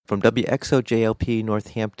From WXOJLP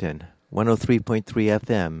Northampton, 103.3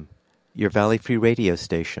 FM, your Valley Free radio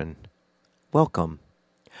station. Welcome.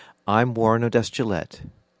 I'm Warren Odess-Gillette,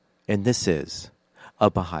 and this is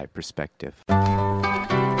A Baha'i Perspective.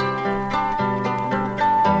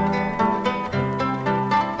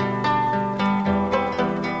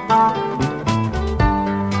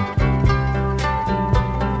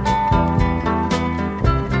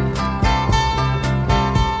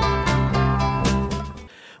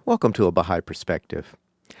 Welcome to A Baha'i Perspective.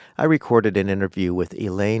 I recorded an interview with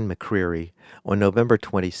Elaine McCreary on November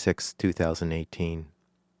 26, 2018.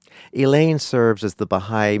 Elaine serves as the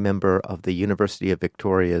Baha'i member of the University of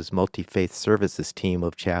Victoria's Multi-Faith Services team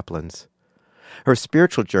of chaplains. Her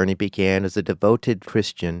spiritual journey began as a devoted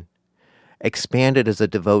Christian, expanded as a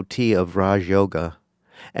devotee of Raj Yoga,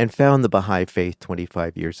 and found the Baha'i faith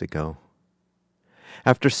 25 years ago.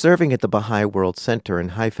 After serving at the Baha'i World Center in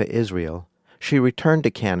Haifa, Israel, she returned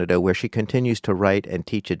to Canada, where she continues to write and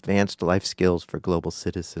teach advanced life skills for global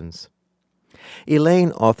citizens.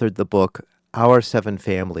 Elaine authored the book, Our 7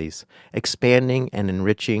 Families, Expanding and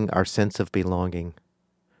Enriching Our Sense of Belonging.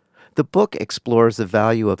 The book explores the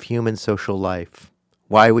value of human social life,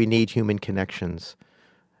 why we need human connections,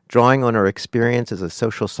 drawing on her experience as a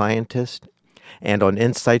social scientist and on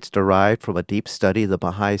insights derived from a deep study of the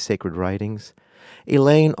Baha'i sacred writings.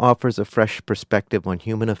 Elaine offers a fresh perspective on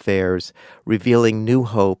human affairs, revealing new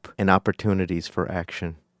hope and opportunities for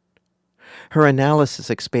action. Her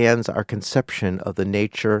analysis expands our conception of the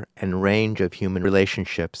nature and range of human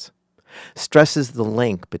relationships, stresses the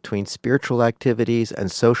link between spiritual activities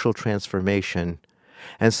and social transformation,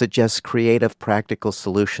 and suggests creative, practical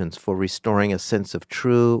solutions for restoring a sense of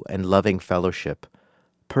true and loving fellowship,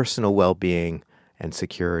 personal well-being, and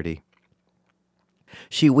security.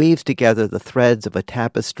 She weaves together the threads of a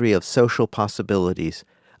tapestry of social possibilities,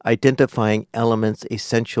 identifying elements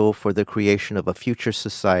essential for the creation of a future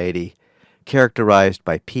society characterized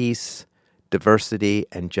by peace, diversity,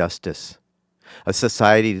 and justice, a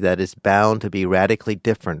society that is bound to be radically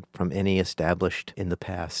different from any established in the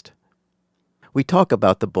past. We talk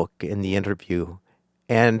about the book in the interview,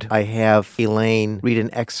 and I have Elaine read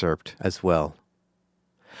an excerpt as well.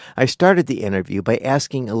 I started the interview by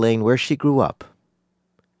asking Elaine where she grew up.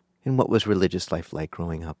 And what was religious life like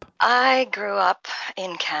growing up? I grew up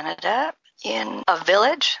in Canada in a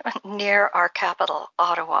village near our capital,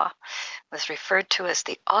 Ottawa. It was referred to as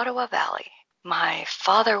the Ottawa Valley. My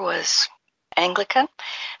father was Anglican,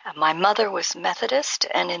 my mother was Methodist,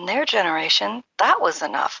 and in their generation, that was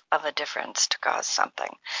enough of a difference to cause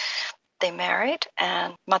something. They married,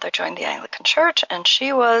 and mother joined the Anglican Church, and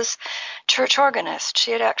she was church organist.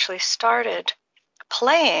 She had actually started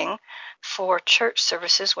playing for church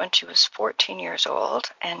services when she was 14 years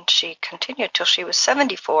old, and she continued till she was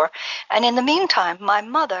 74. And in the meantime, my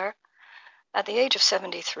mother, at the age of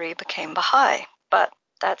 73, became Baha'i, but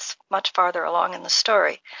that's much farther along in the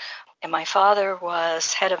story. And my father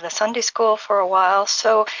was head of the Sunday school for a while,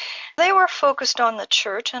 so they were focused on the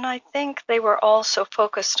church, and I think they were also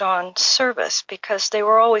focused on service because they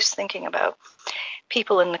were always thinking about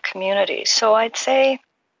people in the community. So I'd say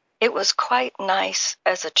it was quite nice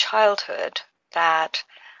as a childhood that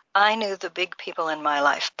I knew the big people in my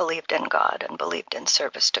life believed in God and believed in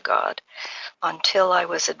service to God until I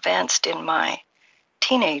was advanced in my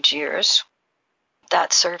teenage years.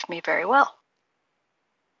 That served me very well.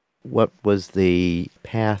 What was the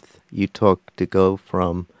path you took to go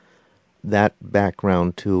from that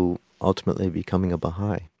background to ultimately becoming a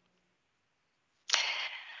Baha'i?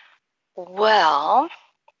 Well,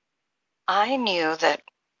 I knew that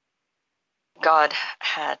God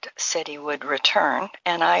had said he would return,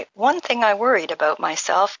 and one thing I worried about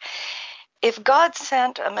myself, if God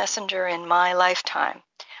sent a messenger in my lifetime,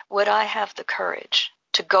 would I have the courage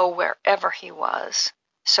to go wherever he was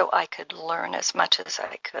so I could learn as much as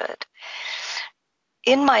I could?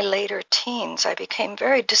 In my later teens, I became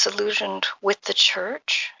very disillusioned with the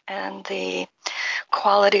church and the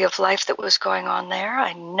quality of life that was going on there.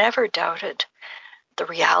 I never doubted the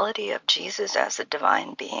reality of Jesus as a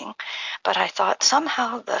divine being, but I thought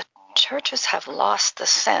somehow the churches have lost the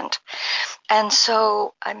scent. And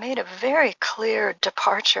so I made a very clear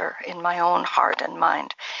departure in my own heart and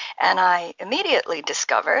mind. And I immediately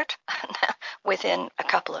discovered, within a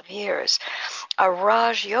couple of years, a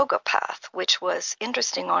Raj Yoga path, which was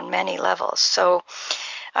interesting on many levels. So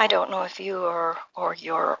I don't know if you or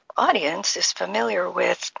your audience is familiar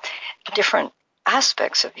with different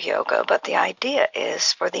aspects of yoga, but the idea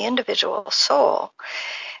is for the individual soul,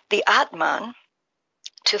 the Atman,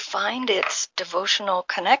 to find its devotional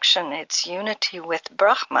connection, its unity with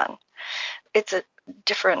Brahman. It's a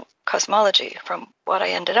different cosmology from what I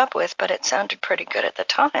ended up with, but it sounded pretty good at the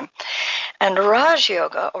time. And Raj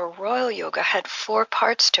Yoga, or Royal Yoga, had 4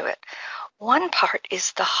 parts to it. One part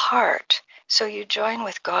is the heart. So you join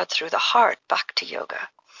with God through the heart, Bhakti Yoga.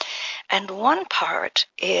 And one part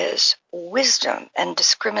is wisdom and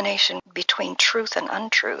discrimination between truth and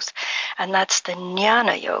untruth. And that's the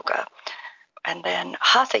Jnana Yoga. And then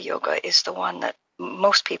Hatha Yoga is the one that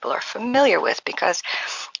most people are familiar with because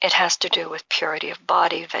it has to do with purity of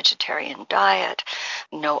body, vegetarian diet,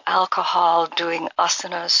 no alcohol, doing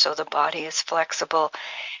asanas so the body is flexible,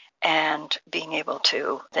 and being able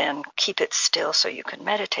to then keep it still so you can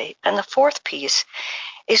meditate. And the 4th piece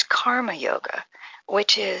is Karma Yoga,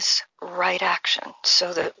 which is right action,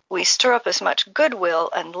 so that we stir up as much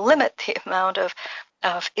goodwill and limit the amount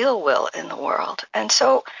of ill will in the world. And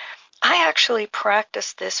so I actually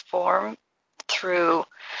practiced this form through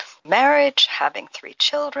marriage, having 3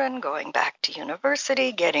 children, going back to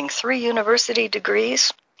university, getting 3 university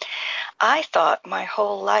degrees. I thought my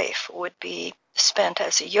whole life would be spent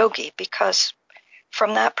as a yogi because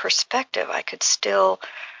from that perspective I could still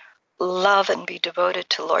love and be devoted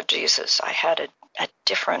to Lord Jesus. I had a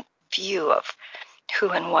different view of who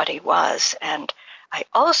and what he was, and I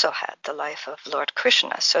also had the life of Lord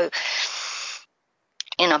Krishna. So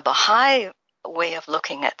in a Baha'i way of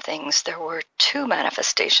looking at things, there were 2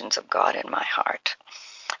 manifestations of God in my heart.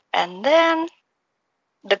 And then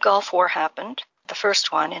the Gulf War happened, the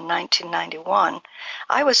first one in 1991.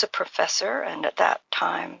 I was a professor, and at that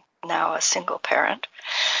time now a single parent.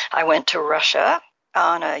 I went to Russia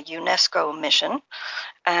on a UNESCO mission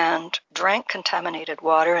and drank contaminated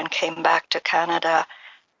water and came back to Canada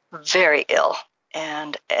very ill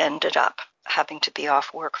and ended up having to be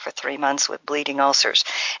off work for 3 months with bleeding ulcers.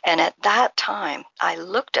 And at that time, I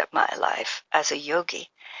looked at my life as a yogi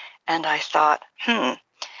and I thought,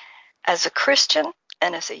 as a Christian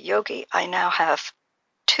and as a yogi, I now have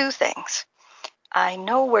 2 things. I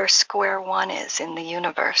know where square one is in the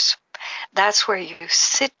universe. That's where you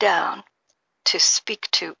sit down to speak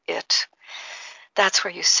to it. That's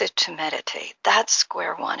where you sit to meditate. That's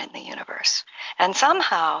square one in the universe. And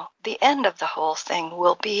somehow the end of the whole thing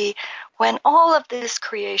will be when all of this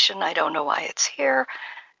creation, I don't know why it's here,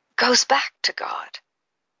 goes back to God.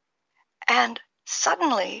 And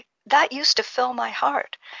suddenly, that used to fill my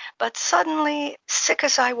heart. But suddenly, sick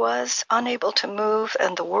as I was, unable to move,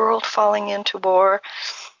 and the world falling into war,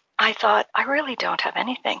 I thought, I really don't have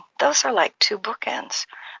anything. Those are like 2 bookends.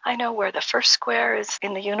 I know where the first square is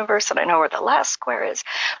in the universe, and I know where the last square is,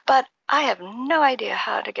 but I have no idea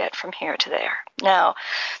how to get from here to there. Now,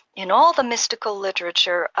 in all the mystical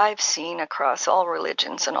literature I've seen across all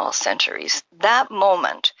religions and all centuries, that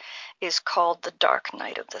moment is called the dark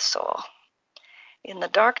night of the soul. In the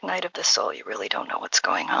dark night of the soul, you really don't know what's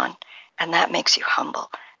going on, and that makes you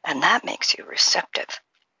humble, and that makes you receptive.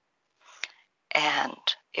 And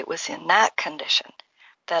it was in that condition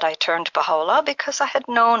that I turned to Baha'u'llah because I had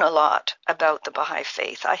known a lot about the Baha'i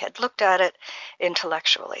faith. I had looked at it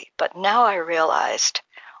intellectually, but now I realized,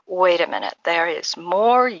 wait a minute, there is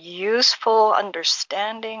more useful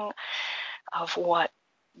understanding of what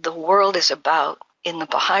the world is about in the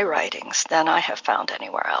Baha'i writings than I have found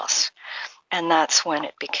anywhere else. And that's when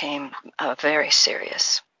it became a very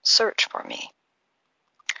serious search for me.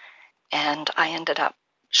 And I ended up,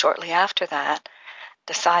 shortly after that,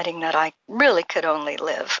 deciding that I really could only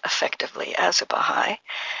live effectively as a Baha'i.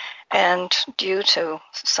 And due to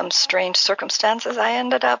some strange circumstances, I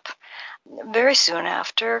ended up very soon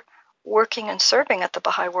after working and serving at the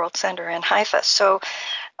Baha'i World Center in Haifa. So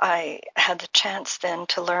I had the chance then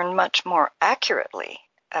to learn much more accurately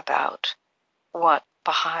about what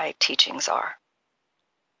Baha'i teachings are.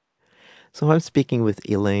 So I'm speaking with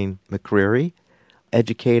Elaine McCreary,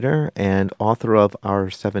 educator and author of Our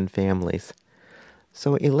 7 Families.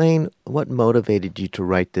 So Elaine, what motivated you to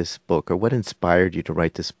write this book, or what inspired you to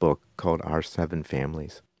write this book called Our 7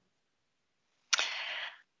 Families?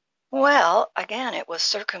 Well, again, it was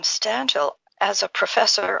circumstantial. As a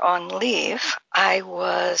professor on leave, I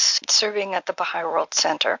was serving at the Baha'i World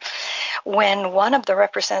Center when one of the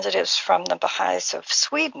representatives from the Baha'is of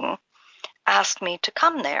Sweden asked me to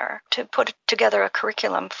come there to put together a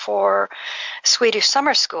curriculum for Swedish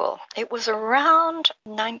summer school. It was around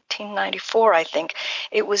 1994, I think.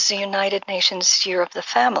 It was the United Nations Year of the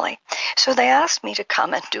Family. So they asked me to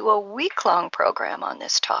come and do a week-long program on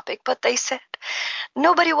this topic, but they said,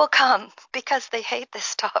 nobody will come because they hate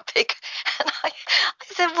this topic. And I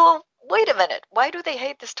said, well, wait a minute, why do they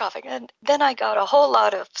hate this topic? And then I got a whole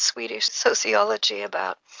lot of Swedish sociology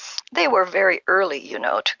about, they were very early,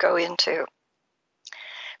 to go into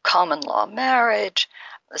common law marriage,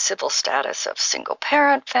 the civil status of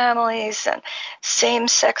single-parent families and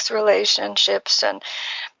same-sex relationships, and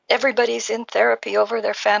everybody's in therapy over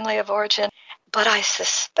their family of origin. But I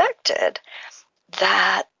suspected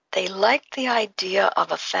that they liked the idea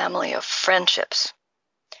of a family of friendships.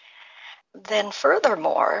 Then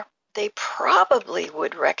furthermore, they probably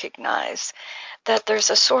would recognize that there's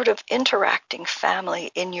a sort of interacting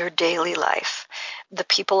family in your daily life. The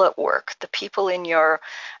people at work, the people in your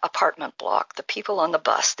apartment block, the people on the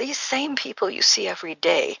bus, these same people you see every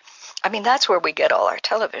day. I mean, that's where we get all our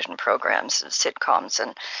television programs and sitcoms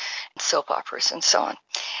and soap operas and so on.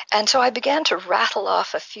 And so I began to rattle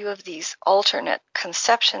off a few of these alternate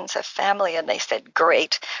conceptions of family, and they said,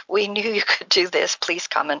 great, we knew you could do this. Please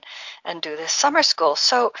come and do this summer school.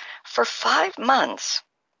 So for 5 months,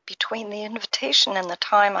 between the invitation and the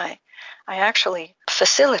time I actually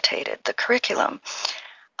facilitated the curriculum,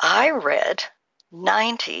 I read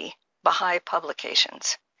 90 Baha'i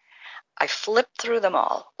publications. I flipped through them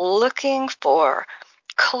all, looking for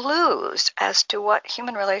clues as to what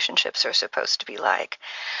human relationships are supposed to be like.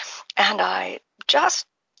 And I just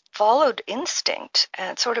followed instinct,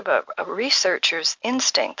 and sort of a researcher's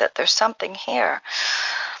instinct that there's something here.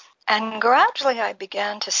 And gradually I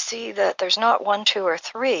began to see that there's not 1, 2, or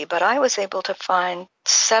 3, but I was able to find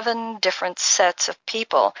 7 different sets of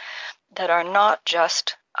people that are not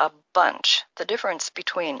just a bunch. The difference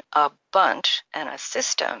between a bunch and a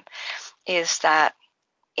system is that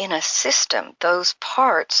in a system, those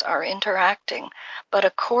parts are interacting, but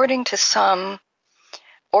according to some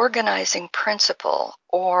organizing principle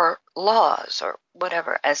or laws or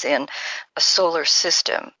whatever, as in a solar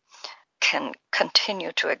system can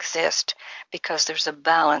continue to exist because there's a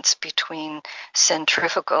balance between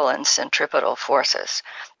centrifugal and centripetal forces.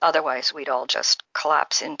 Otherwise, we'd all just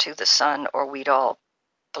collapse into the sun, or we'd all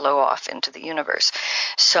blow off into the universe.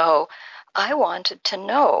 So I wanted to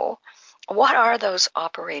know, what are those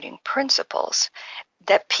operating principles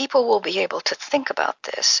that people will be able to think about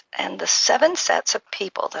this? And the 7 sets of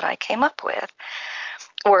people that I came up with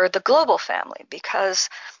were the global family, because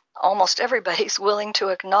almost everybody's willing to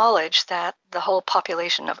acknowledge that the whole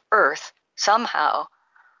population of Earth, somehow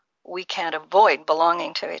we can't avoid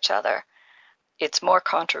belonging to each other. It's more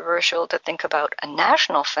controversial to think about a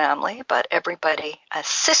national family, but everybody, a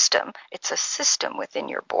system, it's a system within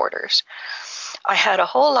your borders. I had a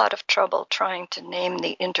whole lot of trouble trying to name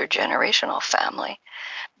the intergenerational family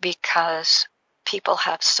because people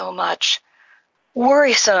have so much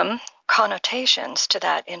worrisome connotations to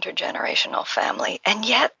that intergenerational family, and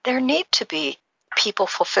yet there need to be people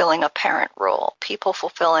fulfilling a parent role, people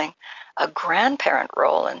fulfilling a grandparent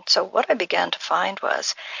role. And so what I began to find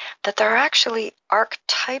was that there are actually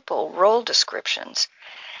archetypal role descriptions,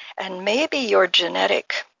 and maybe your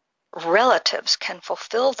genetic relatives can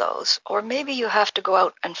fulfill those, or maybe you have to go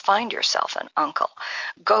out and find yourself an uncle,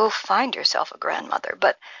 go find yourself a grandmother.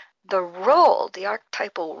 But the role, the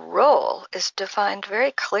archetypal role, is defined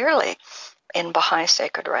very clearly in Baha'i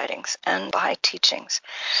sacred writings and Baha'i teachings.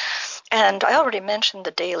 And I already mentioned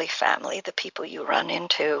the daily family, the people you run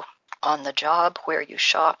into on the job, where you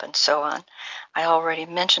shop, and so on. I already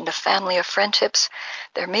mentioned a family of friendships.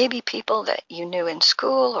 There may be people that you knew in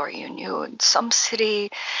school, or you knew in some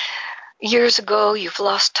city years ago, you've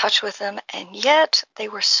lost touch with them, and yet they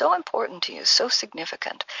were so important to you, so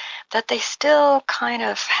significant, that they still kind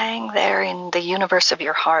of hang there in the universe of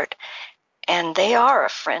your heart, and they are a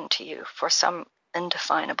friend to you for some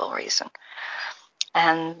indefinable reason.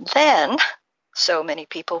 And then, so many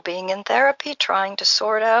people being in therapy, trying to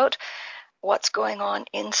sort out what's going on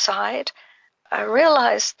inside, I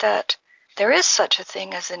realized that there is such a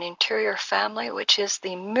thing as an interior family, which is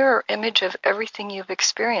the mirror image of everything you've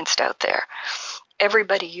experienced out there.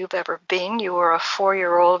 Everybody you've ever been, you were a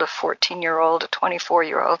 4-year-old, a 14-year-old, a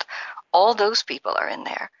 24-year-old, all those people are in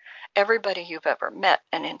there. Everybody you've ever met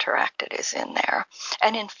and interacted is in there.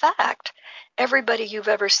 And in fact, everybody you've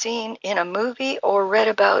ever seen in a movie or read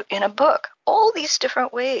about in a book, all these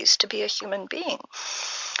different ways to be a human being,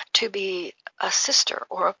 to be a sister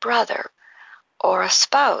or a brother or a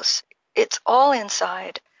spouse, it's all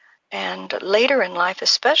inside. And later in life,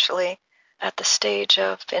 especially at the stage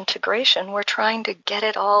of integration, we're trying to get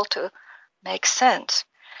it all to make sense.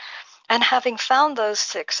 And having found those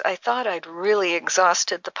 6, I thought I'd really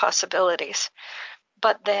exhausted the possibilities.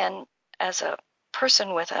 But then, as a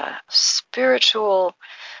person with a spiritual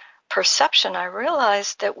perception, I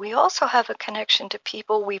realized that we also have a connection to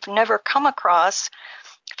people we've never come across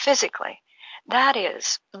physically. That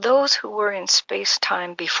is, those who were in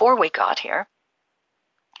space-time before we got here,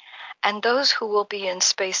 and those who will be in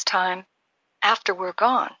space-time after we're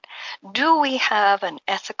gone. Do we have an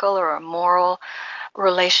ethical or a moral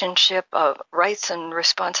relationship of rights and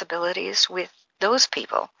responsibilities with those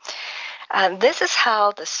people. And this is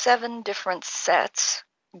how the 7 different sets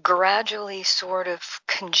gradually sort of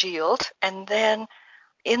congealed. And then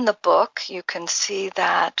in the book, you can see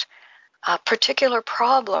that a particular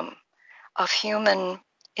problem of human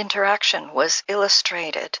interaction was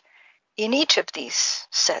illustrated in each of these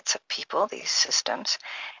sets of people, these systems,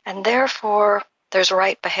 and therefore there's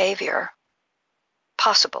right behavior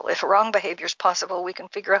possible. If wrong behavior is possible, we can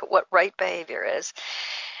figure out what right behavior is.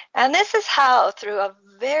 And this is how, through a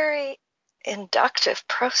very inductive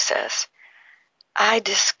process, I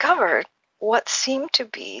discovered what seemed to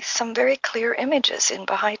be some very clear images in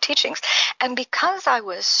Baha'i teachings. And because I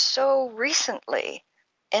was so recently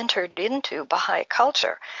entered into Baha'i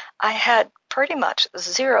culture, I had pretty much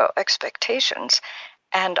zero expectations,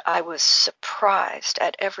 and I was surprised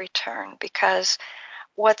at every turn, because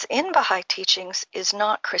what's in Baha'i teachings is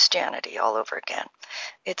not Christianity all over again.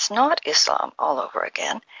 It's not Islam all over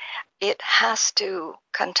again. It has to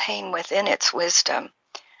contain within its wisdom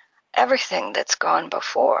everything that's gone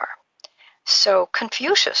before. So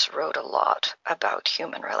Confucius wrote a lot about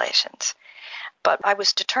human relations. But I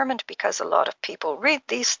was determined, because a lot of people read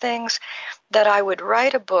these things, that I would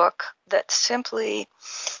write a book that simply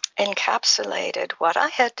encapsulated what I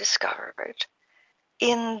had discovered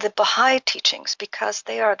in the Baha'i teachings, because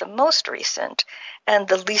they are the most recent and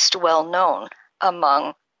the least well known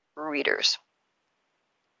among readers.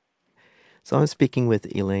 So I'm speaking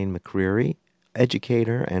with Elaine McCreary,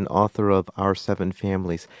 educator and author of Our 7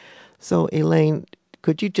 Families. So Elaine,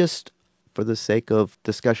 could you just, for the sake of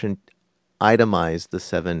discussion, itemize the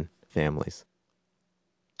 7 families?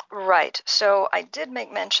 Right. So I did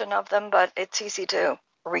make mention of them, but it's easy to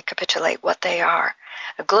recapitulate what they are.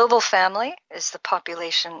 A global family is the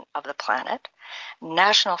population of the planet.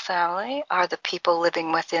 National family are the people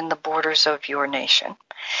living within the borders of your nation.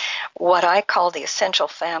 What I call the essential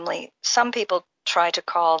family, some people try to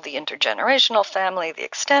call the intergenerational family, the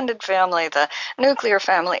extended family, the nuclear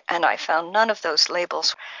family, and I found none of those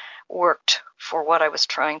labels worked for what I was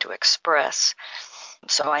trying to express.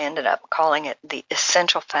 So I ended up calling it the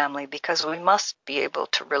essential family, because we must be able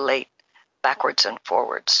to relate backwards and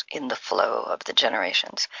forwards in the flow of the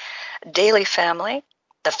generations. Daily family,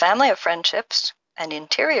 the family of friendships, an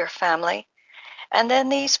interior family, and then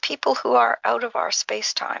these people who are out of our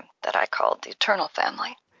space-time that I called the eternal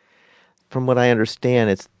family. From what I understand,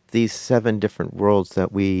 it's these 7 different worlds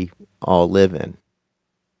that we all live in.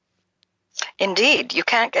 Indeed, you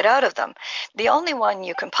can't get out of them. The only one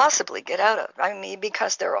you can possibly get out of,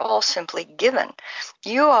 because they're all simply given.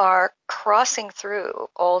 You are crossing through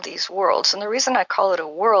all these worlds. And the reason I call it a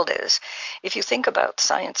world is, if you think about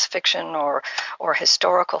science fiction or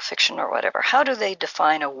historical fiction or whatever, how do they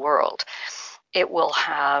define a world? It will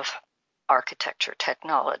have architecture,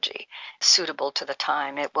 technology suitable to the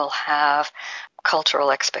time. It will have cultural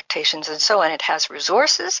expectations and so on. It has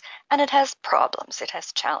resources and it has problems. It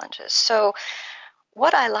has challenges. So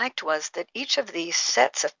what I liked was that each of these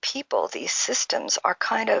sets of people, these systems, are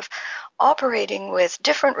kind of operating with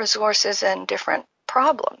different resources and different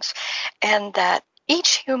problems, and that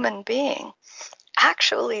each human being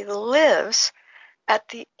actually lives at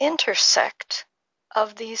the intersect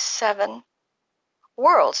of these 7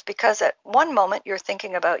 worlds, because at one moment you're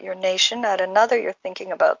thinking about your nation, at another you're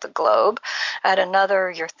thinking about the globe, at another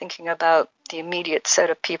you're thinking about the immediate set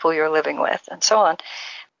of people you're living with, and so on.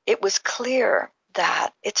 It was clear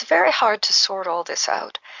that it's very hard to sort all this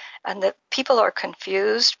out, and that people are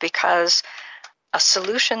confused because a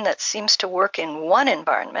solution that seems to work in one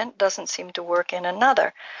environment doesn't seem to work in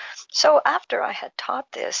another. So after I had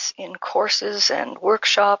taught this in courses and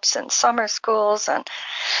workshops and summer schools, and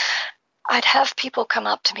I'd have people come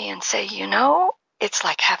up to me and say, it's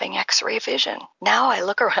like having X-ray vision. Now I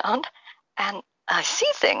look around and I see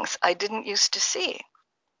things I didn't used to see.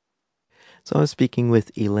 So I'm speaking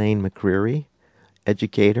with Elaine McCreary,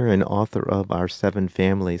 educator and author of Our 7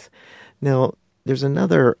 Families. Now, there's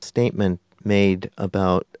another statement made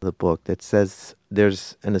about the book that says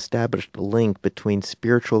there's an established link between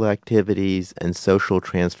spiritual activities and social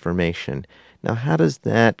transformation. Now, how does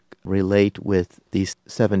that relate with these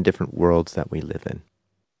 7 different worlds that we live in?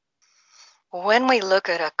 When we look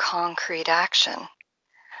at a concrete action,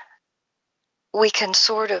 we can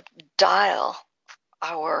sort of dial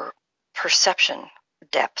our perception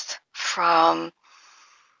depth from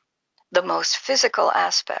the most physical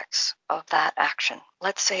aspects of that action.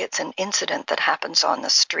 Let's say it's an incident that happens on the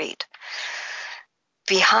street.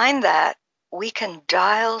 Behind that, we can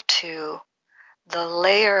dial to the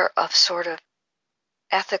layer of sort of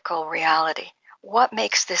ethical reality. What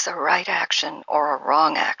makes this a right action or a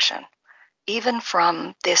wrong action? even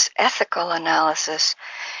from this ethical analysis,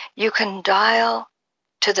 you can dial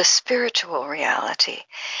to the spiritual reality.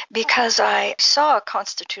 Because I saw a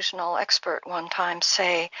constitutional expert one time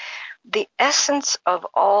say the essence of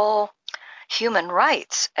all human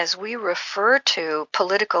rights, as we refer to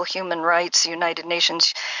political human rights, United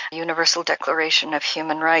Nations Universal Declaration of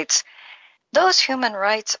Human Rights, those human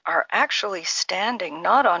rights are actually standing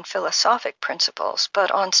not on philosophic principles,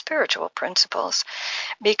 but on spiritual principles,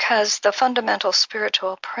 because the fundamental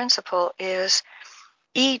spiritual principle is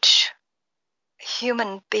each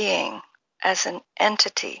human being as an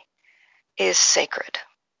entity is sacred.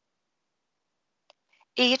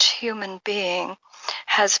 Each human being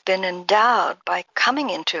has been endowed by coming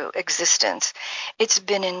into existence. It's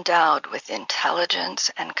been endowed with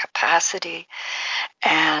intelligence and capacity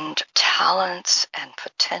and talents and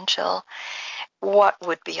potential. What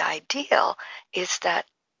would be ideal is that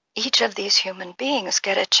each of these human beings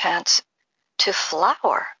get a chance to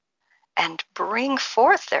flower and bring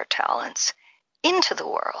forth their talents into the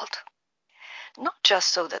world. Not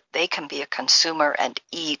just so that they can be a consumer and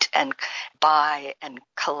eat and buy and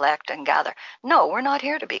collect and gather. No, we're not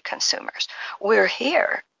here to be consumers. We're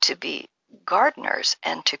here to be gardeners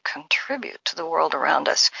and to contribute to the world around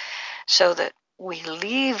us so that we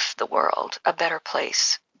leave the world a better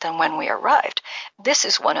place than when we arrived. This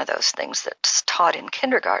is one of those things that's taught in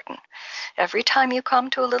kindergarten. Every time you come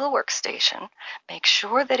to a little workstation, make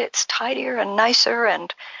sure that it's tidier and nicer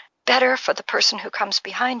and better for the person who comes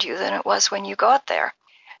behind you than it was when you got there.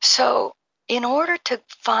 So in order to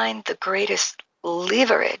find the greatest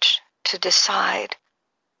leverage to decide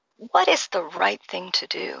what is the right thing to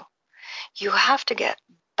do, you have to get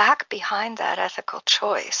back behind that ethical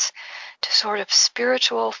choice to sort of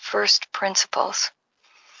spiritual first principles.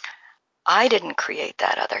 I didn't create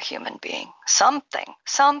that other human being.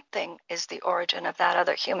 Something is the origin of that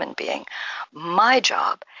other human being. My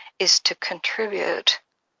job is to contribute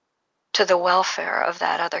to the welfare of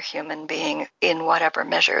that other human being in whatever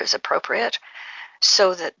measure is appropriate,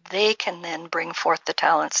 so that they can then bring forth the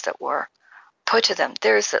talents that were put to them.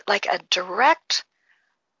 There's like a direct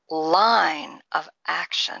line of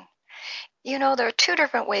action. You know, there are two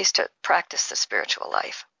different ways to practice the spiritual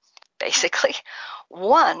life, basically.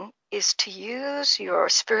 One is to use your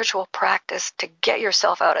spiritual practice to get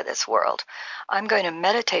yourself out of this world. I'm going to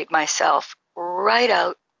meditate myself right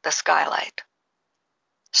out the skylight,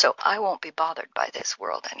 so I won't be bothered by this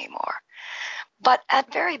world anymore. But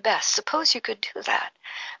at very best, suppose you could do that.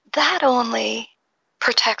 That only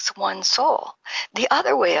protects one soul. The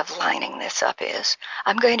other way of lining this up is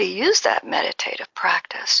I'm going to use that meditative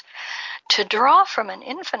practice to draw from an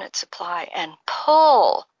infinite supply and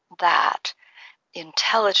pull that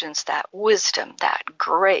intelligence, that wisdom, that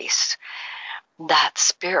grace, that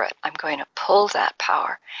spirit. I'm going to pull that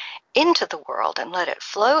power into the world and let it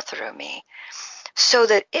flow through me, so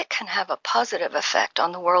that it can have a positive effect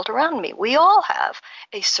on the world around me. We all have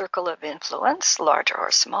a circle of influence, larger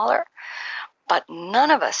or smaller, but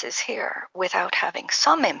none of us is here without having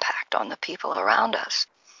some impact on the people around us.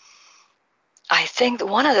 I think that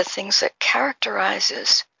one of the things that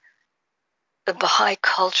characterizes the Baha'i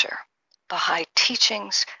culture, Baha'i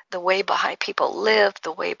teachings, the way Baha'i people live,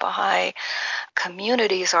 the way Baha'i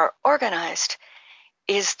communities are organized,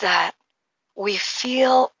 is that we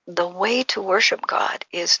feel the way to worship God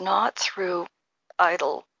is not through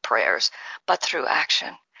idle prayers, but through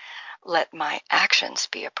action. Let my actions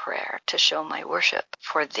be a prayer to show my worship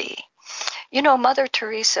for thee. You know, Mother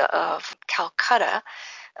Teresa of Calcutta,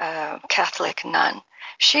 a Catholic nun,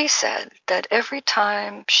 she said that every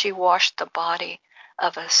time she washed the body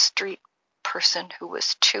of a street person who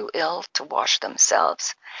was too ill to wash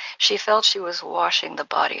themselves, she felt she was washing the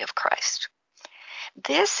body of Christ.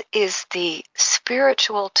 This is the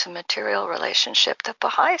spiritual to material relationship that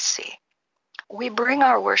Baha'is see. We bring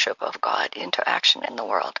our worship of God into action in the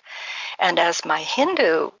world. And as my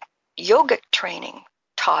Hindu yogic training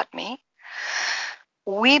taught me,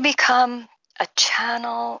 we become a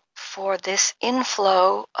channel for this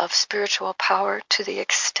inflow of spiritual power to the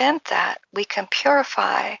extent that we can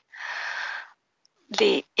purify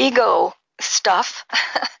the ego stuff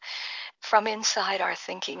from inside our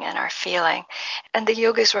thinking and our feeling. And the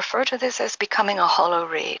yogis refer to this as becoming a hollow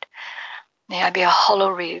reed. May I be a hollow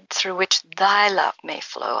reed through which thy love may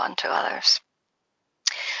flow unto others.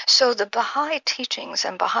 So the Baha'i teachings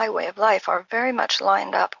and Baha'i way of life are very much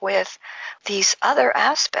lined up with these other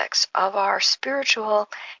aspects of our spiritual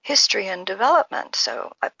history and development.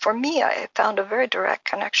 So for me, I found a very direct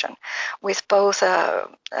connection with both a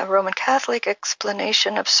Roman Catholic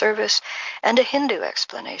explanation of service and a Hindu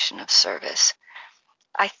explanation of service.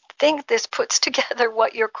 I think this puts together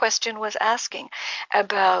what your question was asking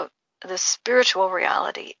about the spiritual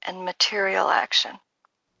reality and material action.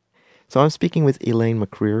 So I'm speaking with Elaine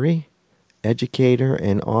McCreary, educator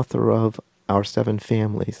and author of Our Seven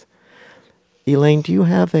Families. Elaine, do you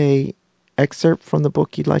have a excerpt from the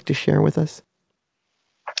book you'd like to share with us?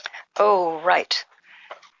 Oh, right.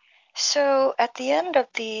 So at the end of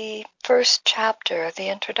the first chapter, the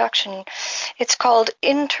introduction, it's called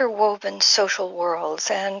Interwoven Social Worlds,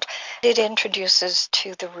 and it introduces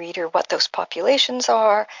to the reader what those populations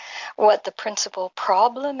are, what the principal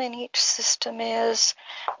problem in each system is,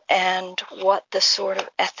 and what the sort of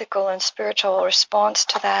ethical and spiritual response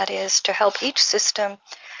to that is to help each system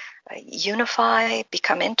unify,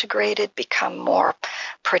 become integrated, become more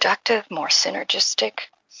productive, more synergistic.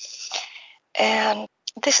 And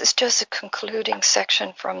this is just a concluding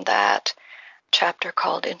section from that chapter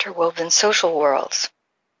called Interwoven Social Worlds.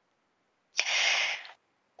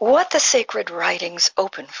 What the sacred writings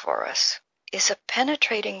open for us is a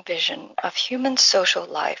penetrating vision of human social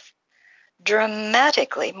life,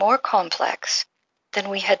 dramatically more complex than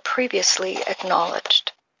we had previously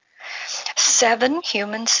acknowledged. 7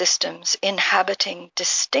 human systems inhabiting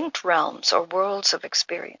distinct realms or worlds of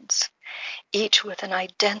experience, each with an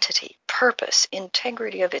identity, purpose,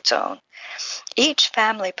 integrity of its own, each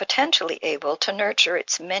family potentially able to nurture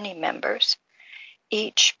its many members,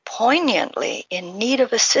 each poignantly in need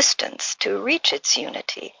of assistance to reach its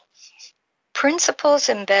unity. Principles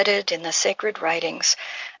embedded in the sacred writings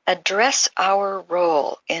address our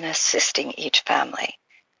role in assisting each family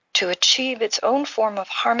to achieve its own form of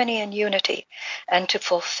harmony and unity and to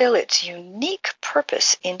fulfill its unique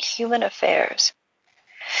purpose in human affairs.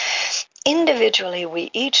 Individually,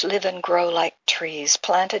 we each live and grow like trees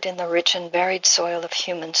planted in the rich and varied soil of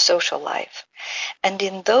human social life. And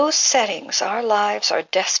in those settings, our lives are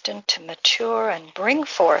destined to mature and bring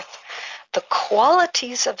forth the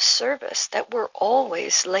qualities of service that were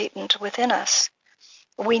always latent within us.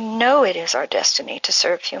 We know it is our destiny to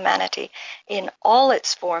serve humanity in all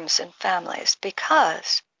its forms and families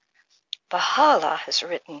because Baha'u'llah has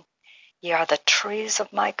written, "Ye are the trees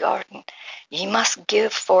of my garden. Ye must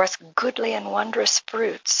give forth goodly and wondrous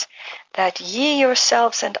fruits, that ye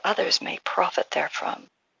yourselves and others may profit therefrom."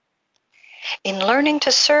 In learning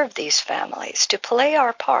to serve these families, to play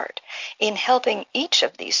our part in helping each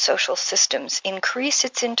of these social systems increase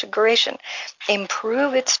its integration,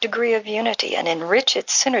 improve its degree of unity, and enrich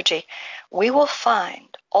its synergy, we will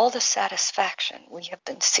find all the satisfaction we have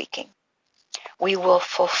been seeking. We will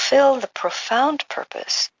fulfill the profound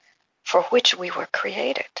purpose for which we were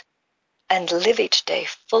created, and live each day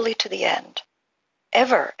fully to the end,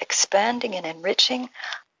 ever expanding and enriching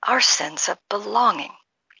our sense of belonging.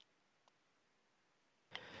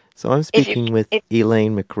 So I'm speaking with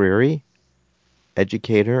Elaine McCreary,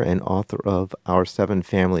 educator and author of Our Seven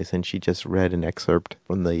Families, and she just read an excerpt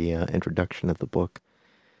from the introduction of the book.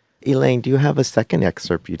 Elaine, do you have a second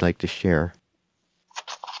excerpt you'd like to share?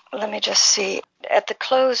 Let me just see. At the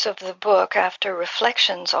close of the book, after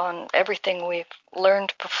reflections on everything we've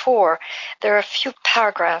learned before, there are a few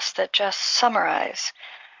paragraphs that just summarize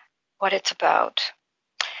what it's about.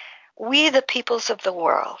 We, the peoples of the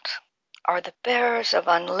world, are the bearers of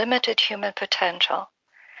unlimited human potential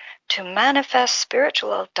to manifest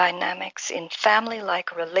spiritual dynamics in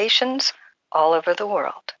family-like relations all over the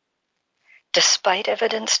world. Despite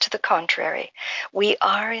evidence to the contrary, we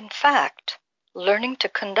are, in fact, learning to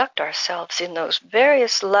conduct ourselves in those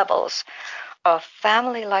various levels of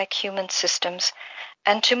family-like human systems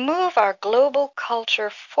and to move our global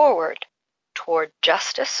culture forward toward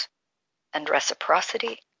justice and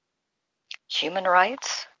reciprocity, human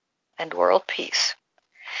rights, and world peace.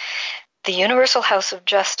 The Universal House of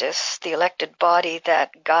Justice, the elected body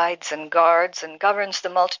that guides and guards and governs the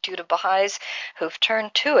multitude of Baha'is who've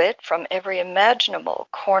turned to it from every imaginable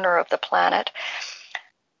corner of the planet,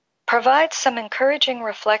 provides some encouraging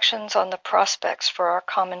reflections on the prospects for our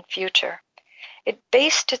common future. It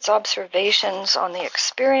based its observations on the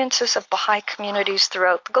experiences of Baha'i communities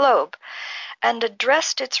throughout the globe and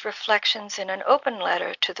addressed its reflections in an open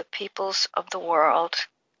letter to the peoples of the world.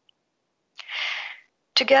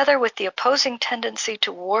 Together with the opposing tendency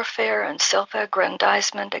to warfare and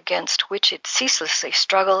self-aggrandizement against which it ceaselessly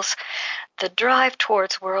struggles, the drive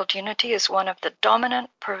towards world unity is one of the dominant,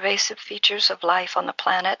 pervasive features of life on the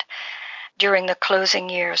planet during the closing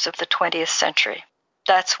years of the 20th century.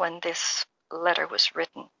 That's when this letter was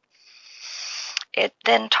written. It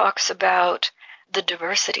then talks about the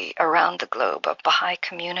diversity around the globe of Baha'i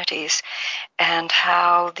communities and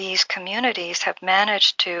how these communities have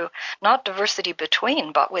managed to, not diversity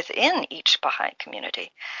between, but within each Baha'i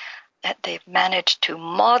community, they've managed to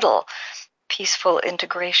model peaceful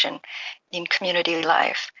integration in community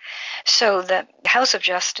life. So the House of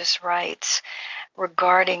Justice writes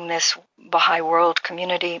regarding this Baha'i world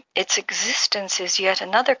community, its existence is yet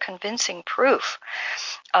another convincing proof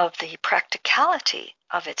of the practicality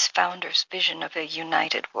of its founder's vision of a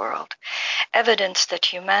united world, evidence that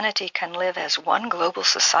humanity can live as one global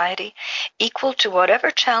society equal to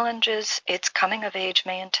whatever challenges its coming of age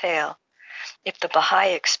may entail. If the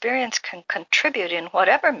Baha'i experience can contribute in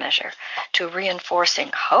whatever measure to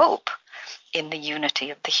reinforcing hope in the unity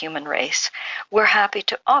of the human race, we're happy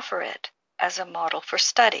to offer it as a model for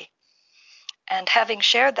study. And having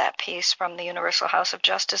shared that piece from the Universal House of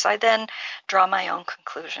Justice, I then draw my own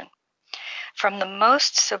conclusion. From the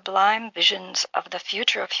most sublime visions of the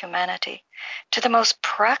future of humanity to the most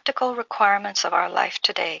practical requirements of our life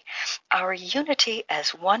today, our unity as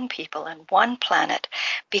one people and one planet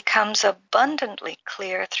becomes abundantly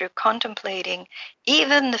clear through contemplating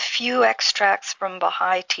even the few extracts from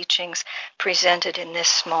Baha'i teachings presented in this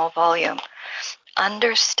small volume.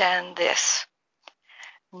 Understand this: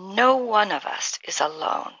 no one of us is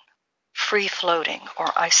alone, free-floating,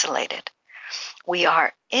 or isolated. We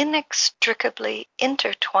are inextricably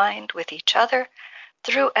intertwined with each other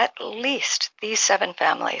through at least these 7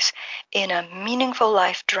 families in a meaningful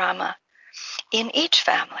life drama. In each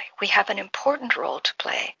family, we have an important role to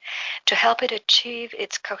play to help it achieve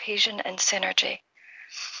its cohesion and synergy.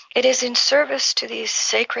 It is in service to these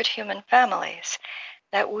sacred human families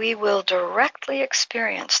that we will directly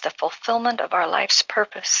experience the fulfillment of our life's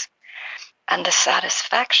purpose and the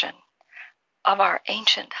satisfaction of our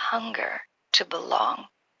ancient hunger to belong.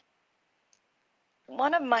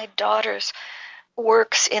 One of my daughters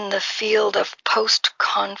works in the field of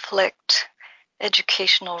post-conflict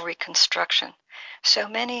educational reconstruction. So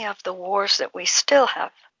many of the wars that we still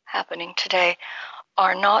have happening today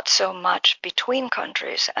are not so much between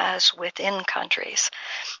countries as within countries,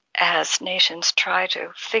 as nations try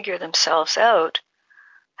to figure themselves out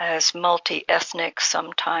as multi-ethnic,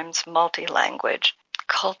 sometimes multi-language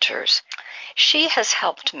cultures. She has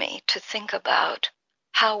helped me to think about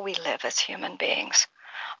how we live as human beings.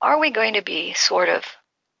 Are we going to be sort of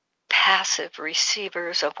passive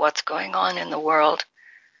receivers of what's going on in the world?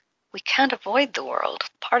 We can't avoid the world.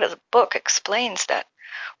 Part of the book explains that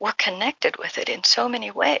we're connected with it in so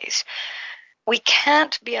many ways. We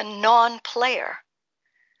can't be a non-player.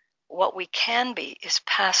 What we can be is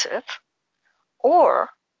passive, or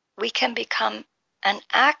we can become an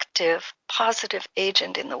active, positive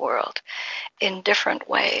agent in the world in different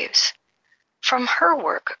ways. From her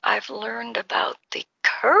work, I've learned about the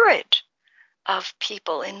courage of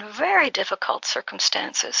people in very difficult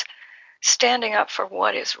circumstances, standing up for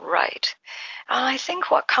what is right. And I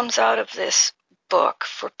think what comes out of this book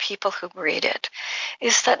for people who read it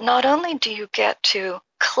is that not only do you get to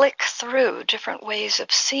click through different ways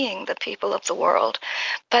of seeing the people of the world,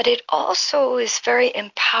 but it also is very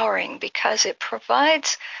empowering because it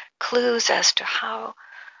provides clues as to how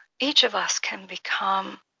each of us can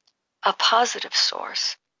become a positive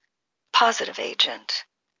source, positive agent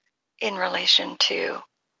in relation to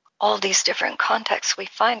all these different contexts we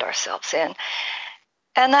find ourselves in.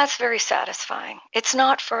 And that's very satisfying. It's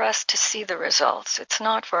not for us to see the results. It's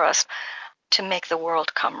not for us to make the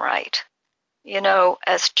world come right. You know,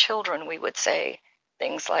 as children, we would say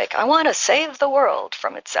things like, I want to save the world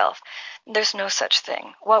from itself. There's no such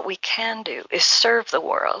thing. What we can do is serve the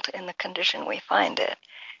world in the condition we find it.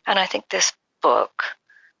 And I think this book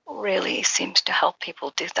really seems to help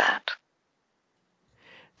people do that.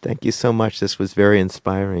 Thank you so much. This was very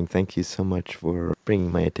inspiring. Thank you so much for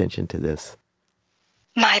bringing my attention to this.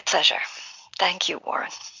 My pleasure. Thank you,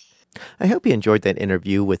 Warren. I hope you enjoyed that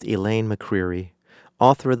interview with Elaine McCreary,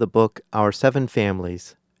 author of the book Our 7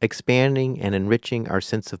 Families, Expanding and Enriching Our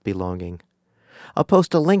Sense of Belonging. I'll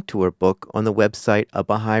post a link to her book on the website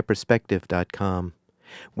Bahá'íPerspective.com,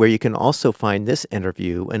 where you can also find this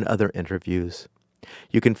interview and other interviews.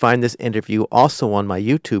 You can find this interview also on my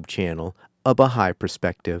YouTube channel, A Bahá'í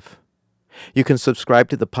Perspective. You can subscribe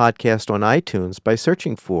to the podcast on iTunes by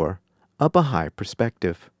searching for A Bahá'í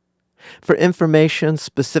Perspective. For information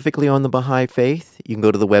specifically on the Bahá'í Faith, you can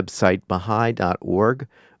go to the website baha'i.org,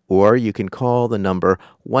 or you can call the number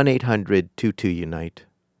 1-800-22-UNITE.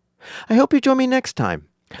 I hope you join me next time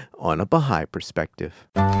on A Bahá'í Perspective.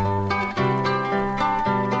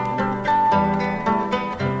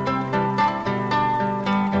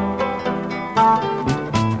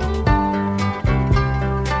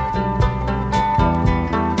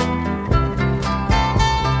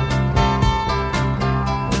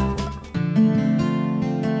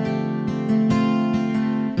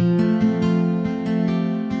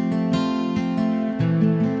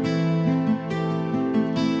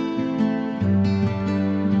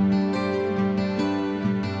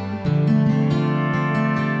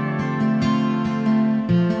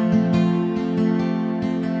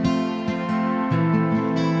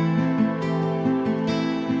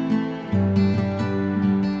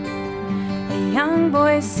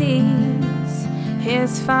 sees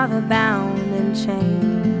his father bound in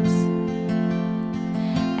chains,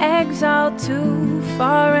 exiled to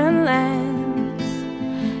foreign lands,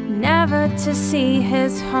 never to see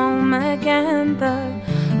his home again. The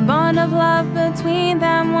bond of love between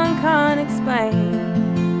them one can't explain,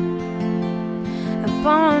 a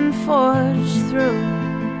bond forged through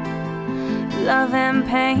love and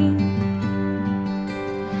pain,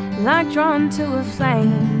 like drawn to a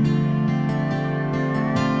flame.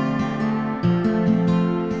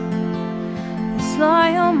 This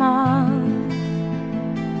loyal moth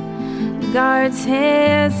guards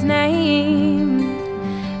his name,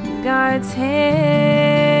 guards his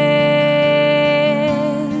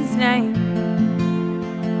name.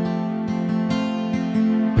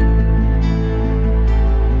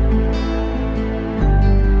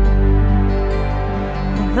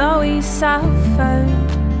 Although he suffered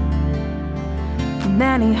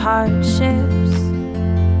many hardships,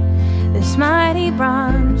 this mighty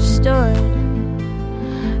branch stood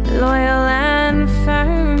loyal and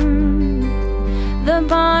firm. The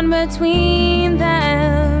bond between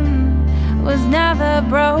them was never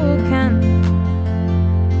broken.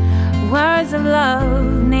 Words of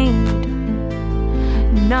love need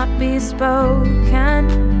not be spoken,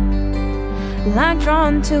 like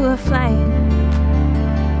drawn to a flame.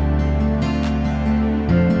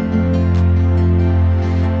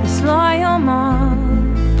 Loyal moth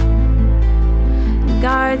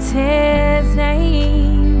guards his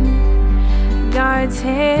name, guards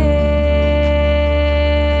his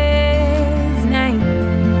name.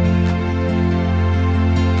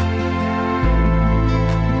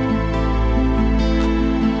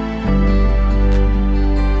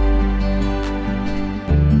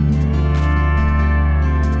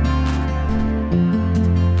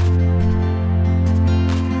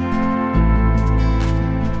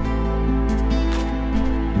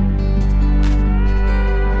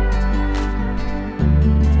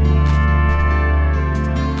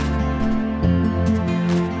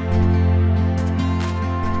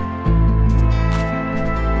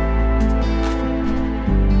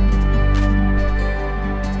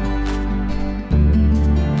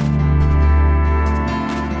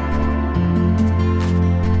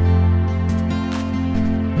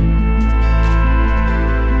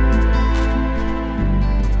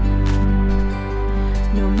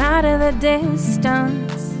 The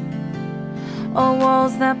distance or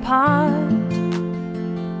walls that part,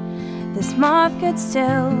 this moth could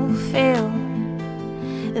still feel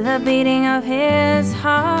the beating of his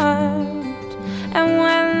heart. And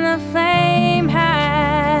when the flame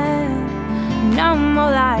had no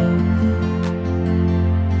more life,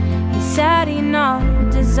 he said he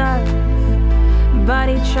not deserve, but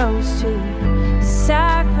he chose to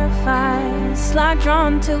sacrifice, like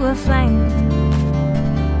drawn to a flame.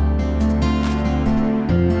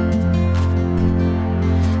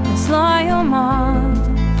 Loyal moth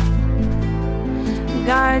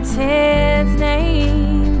guards his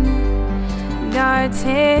name, guards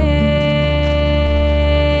his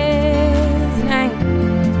name.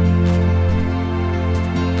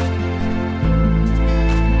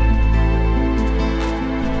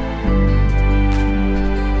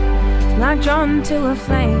 Like drawn to a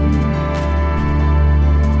flame.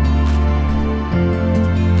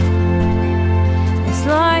 This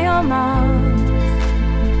loyal moth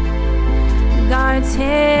guards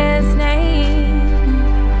his name,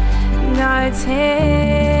 guards his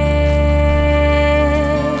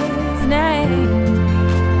name.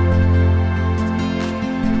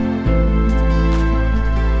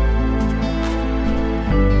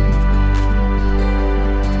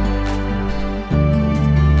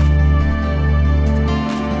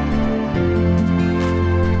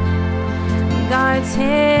 Guards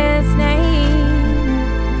his name,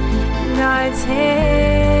 guards his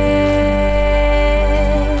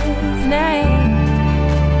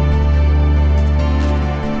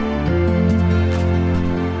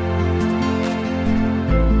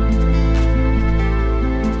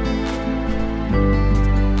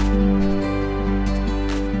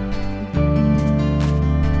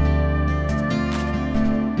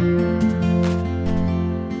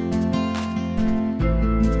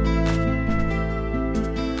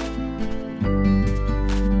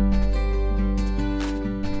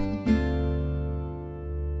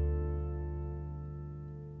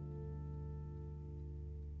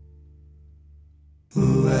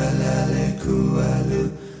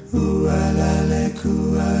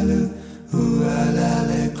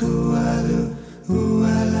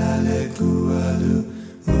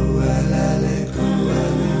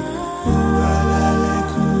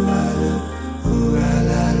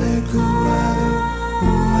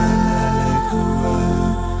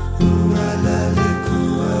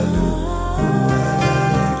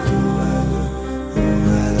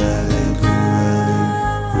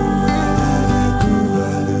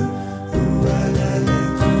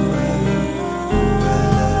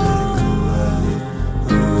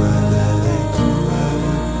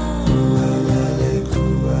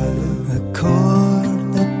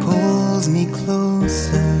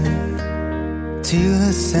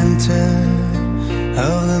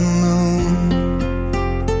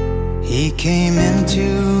came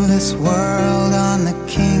into this world on the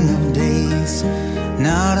King of Days,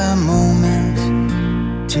 not a moment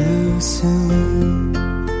too soon.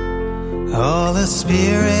 All the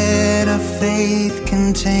spirit of faith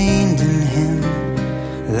contained in him,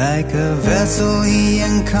 like a vessel he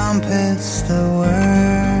encompassed the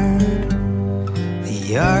word.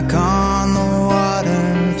 The ark on the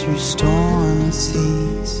water through stormy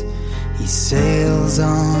seas, he sails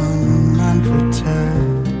on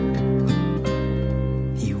unperturbed.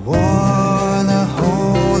 He wore the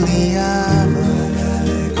holy armor,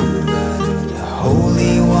 the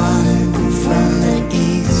Holy One from the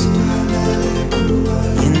east.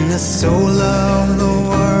 In the soul of the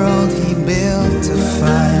world he built a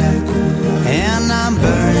fire, and I'm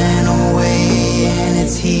burning away in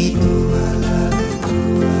its heat.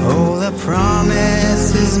 Oh, the promise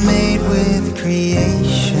is made with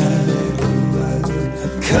creation, a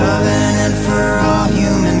covenant for all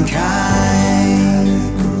humankind,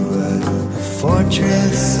 a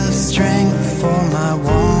fortress of strength for my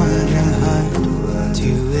wandering heart.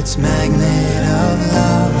 To its magnet of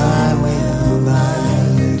love I will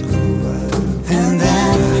bind. And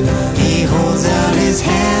then he holds out his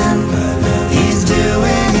hand, he's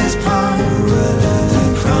doing his part. The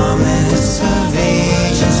promise of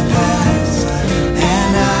ages past,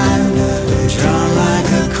 and I'm drawn like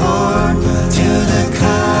a cord to the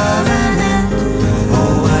covenant.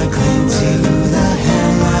 Oh, I cling to the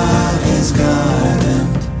hem of his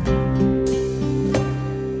garment.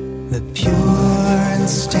 The pure and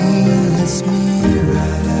stainless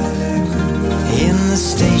mirror in the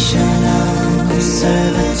station of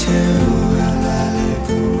servitude,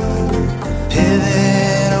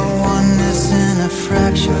 pivot of oneness in a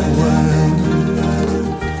fractured world,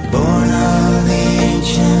 born of the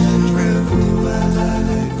ancient root.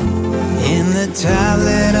 In the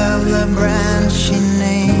tablet of the branch she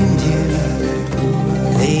named you,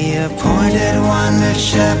 the appointed one to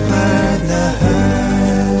shepherd the herd,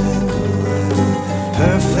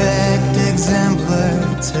 perfect exemplar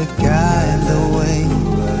to guide the way,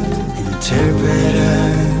 interpreter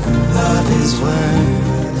of his word.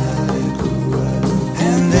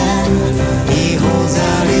 And then he holds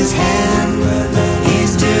out his hand,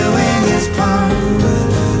 he's doing his part.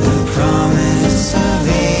 The promise of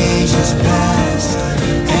ages past,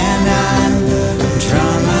 and I'm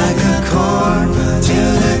drawn like a cord to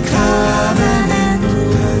the covenant.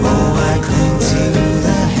 Oh, I cling to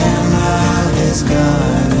the hem of his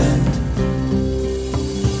garment.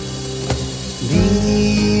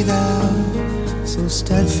 Be thou so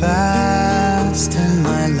steadfast in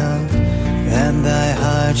my love, that thy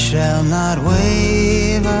heart shall not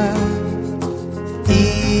waver,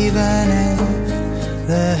 even if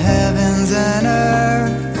the heavens and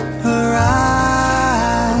earth arise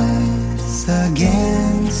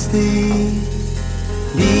against thee.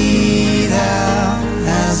 Be thou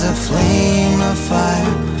as a flame of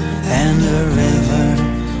fire and a river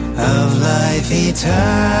of life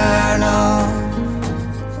eternal,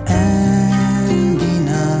 and be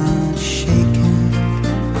not shaken,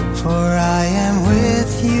 for I am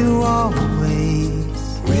with you always,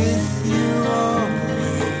 with you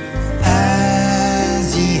always.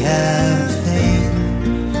 As ye have faith,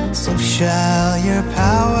 so shall your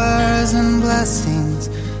powers and blessings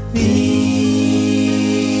be.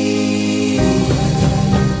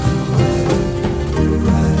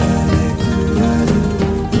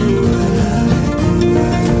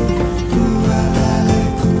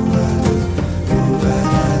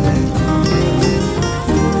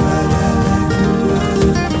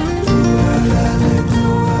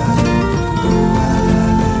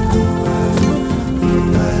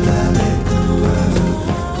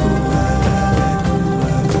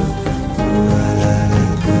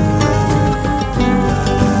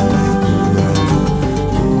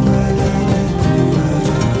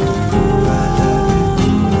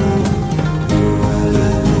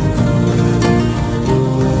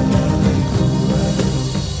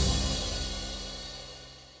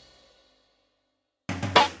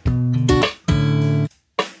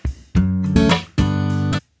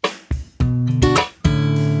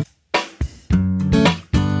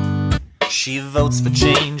 She votes for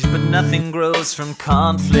change, but nothing grows from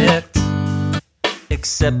conflict,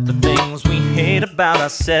 except the things we hate about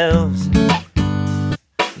ourselves.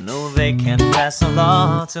 No, they can't pass a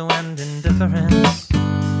law to end indifference.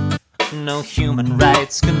 No human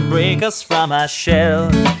rights can break us from our shell.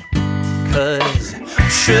 'Cause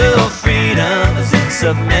true freedom is in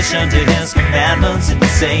submission to his commandments. And you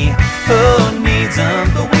say, who needs them?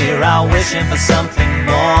 But we're all wishing for something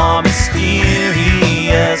more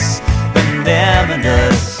mysterious,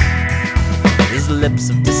 benevolent. His lips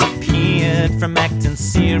have disappeared disappeared from acting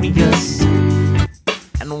serious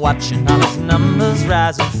and watching all his numbers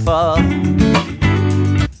rise and fall.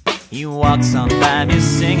 He walks on by me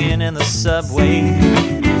singing in the subway,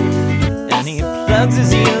 and he plugs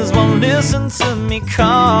his ears, won't listen to me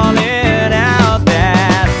calling out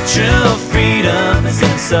that true freedom is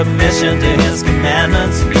in submission to his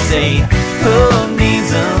commandments. And you say, who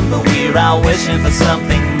needs them? But we're all wishing for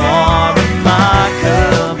something more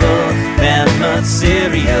remarkable than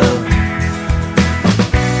material.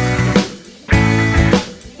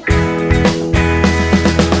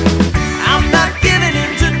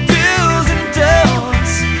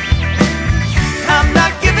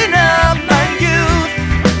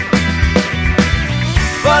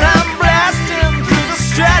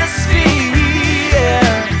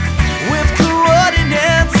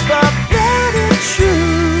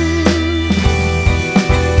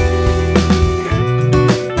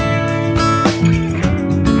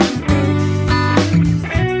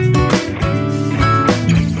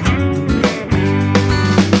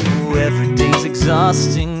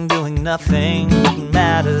 Doing nothing that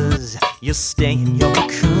matters. You stay in your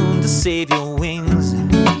cocoon to save your wings,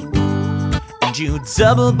 and you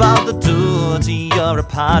double bar the door to your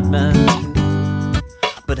apartment.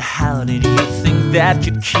 But how did you think that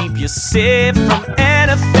could keep you safe from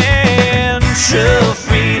anything? True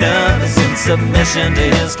freedom is in submission to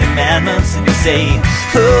his commandments. And you say,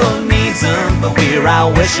 who needs them? But we're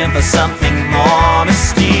all wishing for something more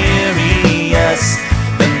mysterious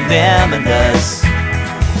than them and us.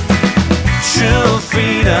 True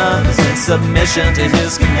freedom is in submission to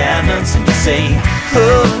his commandments. And you say,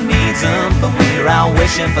 who needs them? But we're all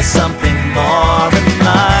wishing for something more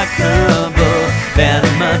remarkable than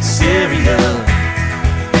material.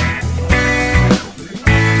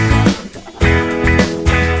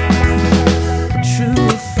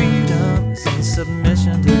 True freedom is in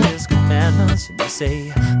submission to his commandments. And you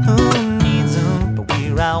say, who needs them? But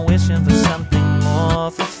we're all wishing for something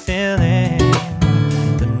more fulfilling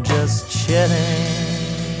than just chilling.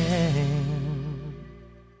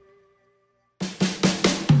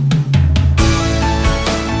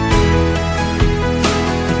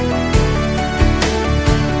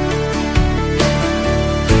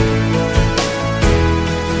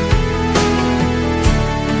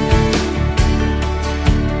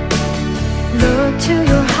 Look to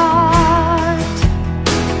your heart.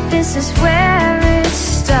 This is where it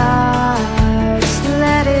starts.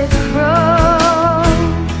 Let it grow.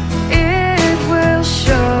 It will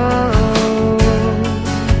show.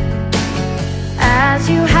 As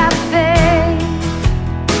you have faith,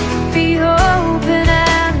 be open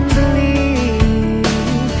and believe.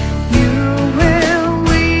 You will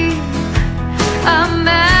weave a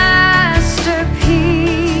masterpiece.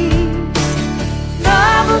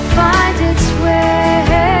 Love will find its way.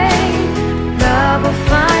 Love will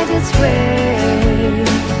find its way.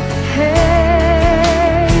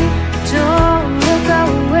 Hey, don't look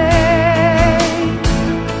away.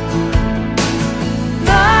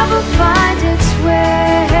 Love will find its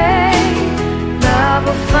way. Love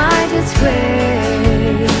will find its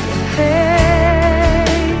way. Hey,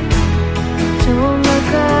 don't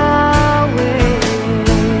look away.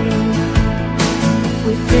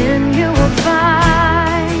 Within you will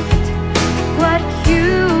find what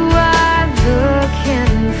you are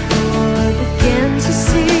looking for. Begin to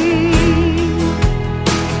see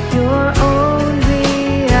your own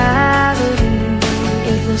reality.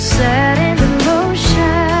 It will set into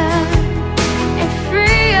motion and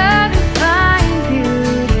free a divine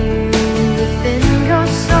beauty within your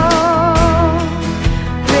soul.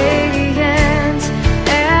 Radiant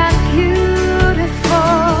and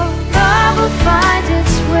beautiful. Love will find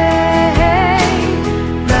its way.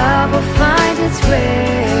 Love will find its way.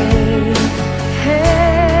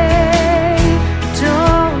 Hey,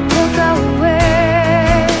 don't look away.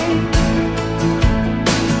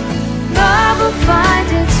 Love will find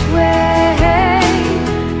its way.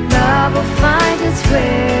 Love will find its way.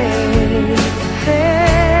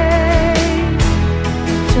 Hey,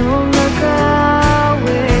 don't look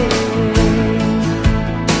away.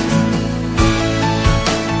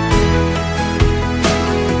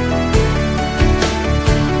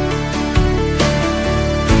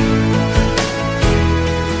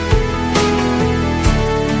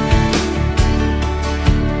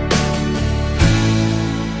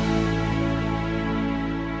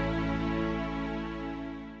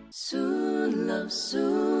 Soon, love,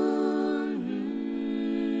 soon.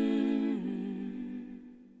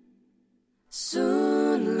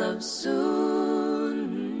 Soon, love, soon.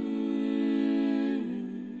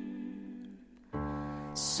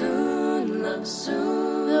 Soon, love,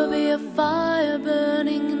 soon. There'll be a fire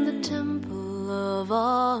burning in the town. of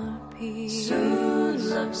our peace. Soon,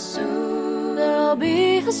 love, soon, there'll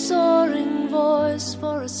be a soaring voice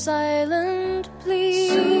for a silent plea.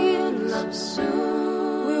 Soon, love,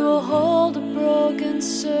 soon, we will hold a broken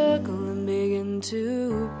circle and begin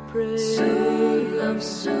to pray. Soon, love,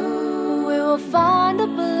 soon, we will find the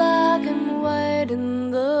black and white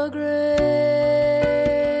in the gray.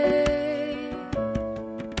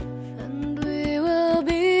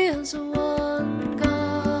 One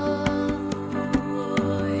God,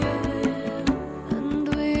 oh yeah. And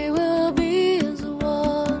we will be as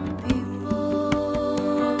one people,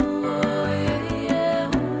 oh yeah.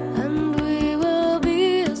 And we will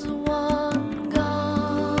be as one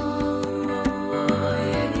God,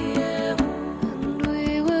 oh yeah. And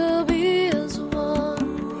we will be as one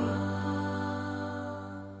people.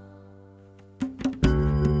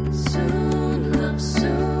 Soon, love,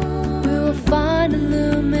 soon, we will find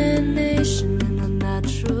illumination in the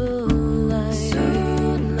natural light.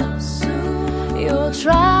 Soon, love, soon, you'll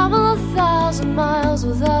travel 1,000 miles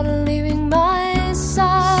without leaving my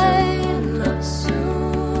side. Soon, love,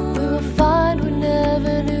 soon, we will find we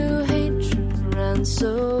never knew hatred ran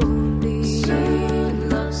so deep. Soon,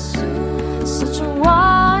 love, soon, such a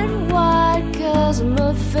wide, wide chasm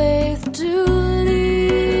of faith to leap.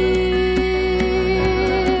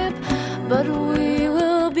 But we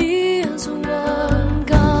will be as one.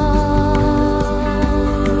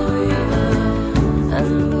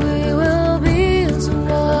 And we will be as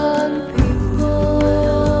one people,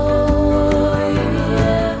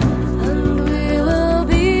 yeah. And we will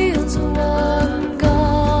be as one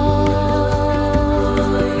God,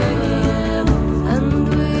 yeah. And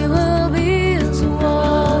we will be as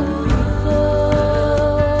one people.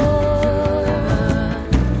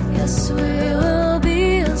 Yes, we will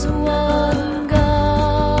be as one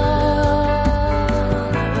God,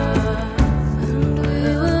 and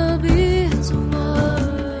we will be as one.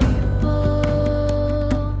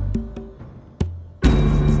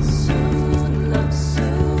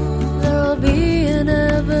 Be an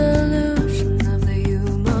evolution of the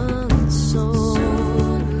human soul.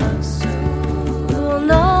 We will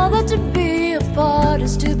know that to be apart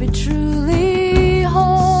is to be truly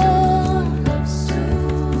whole.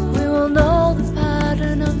 We will know the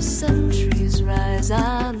pattern of centuries rise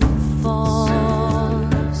and fall.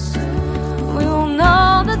 We will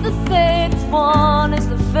know that the fate of one is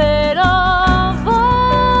the fate of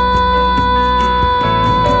all.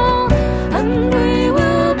 And we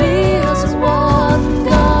will be as one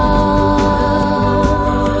God,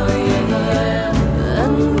 yeah.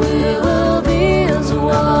 And we will be as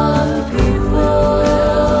one people,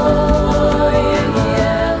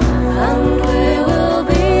 yeah. And we will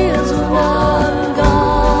be as one God,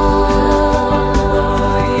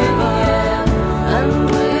 yeah. And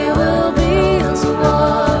we will be as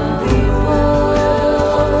one people,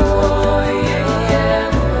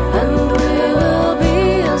 yeah. And we will be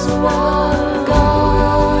as one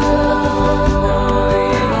God,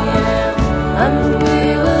 yeah. And we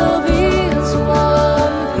will be as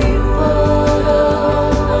one people, yeah.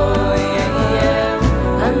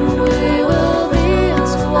 And we will be as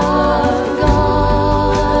one God, yeah. And we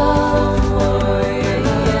will be as one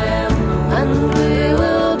people,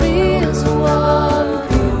 yeah. And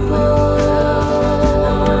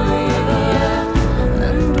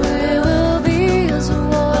we will be as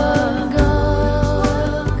one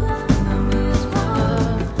God,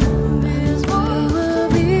 and we will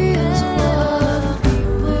be as one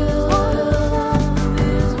people,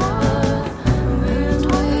 and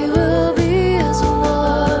we will be as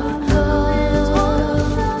one God,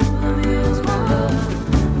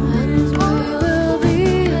 and we will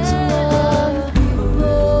be as one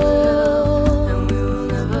people, and we will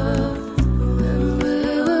never, and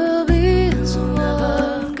we will be as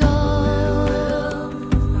one God,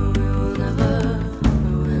 and we will never,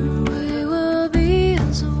 and we will be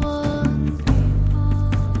as one people.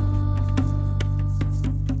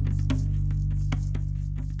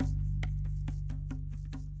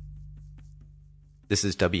 This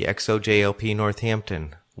is WXOJLP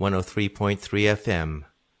Northampton, 103.3 FM,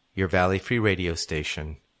 your Valley Free Radio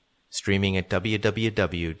station, streaming at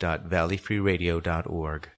www.valleyfreeradio.org.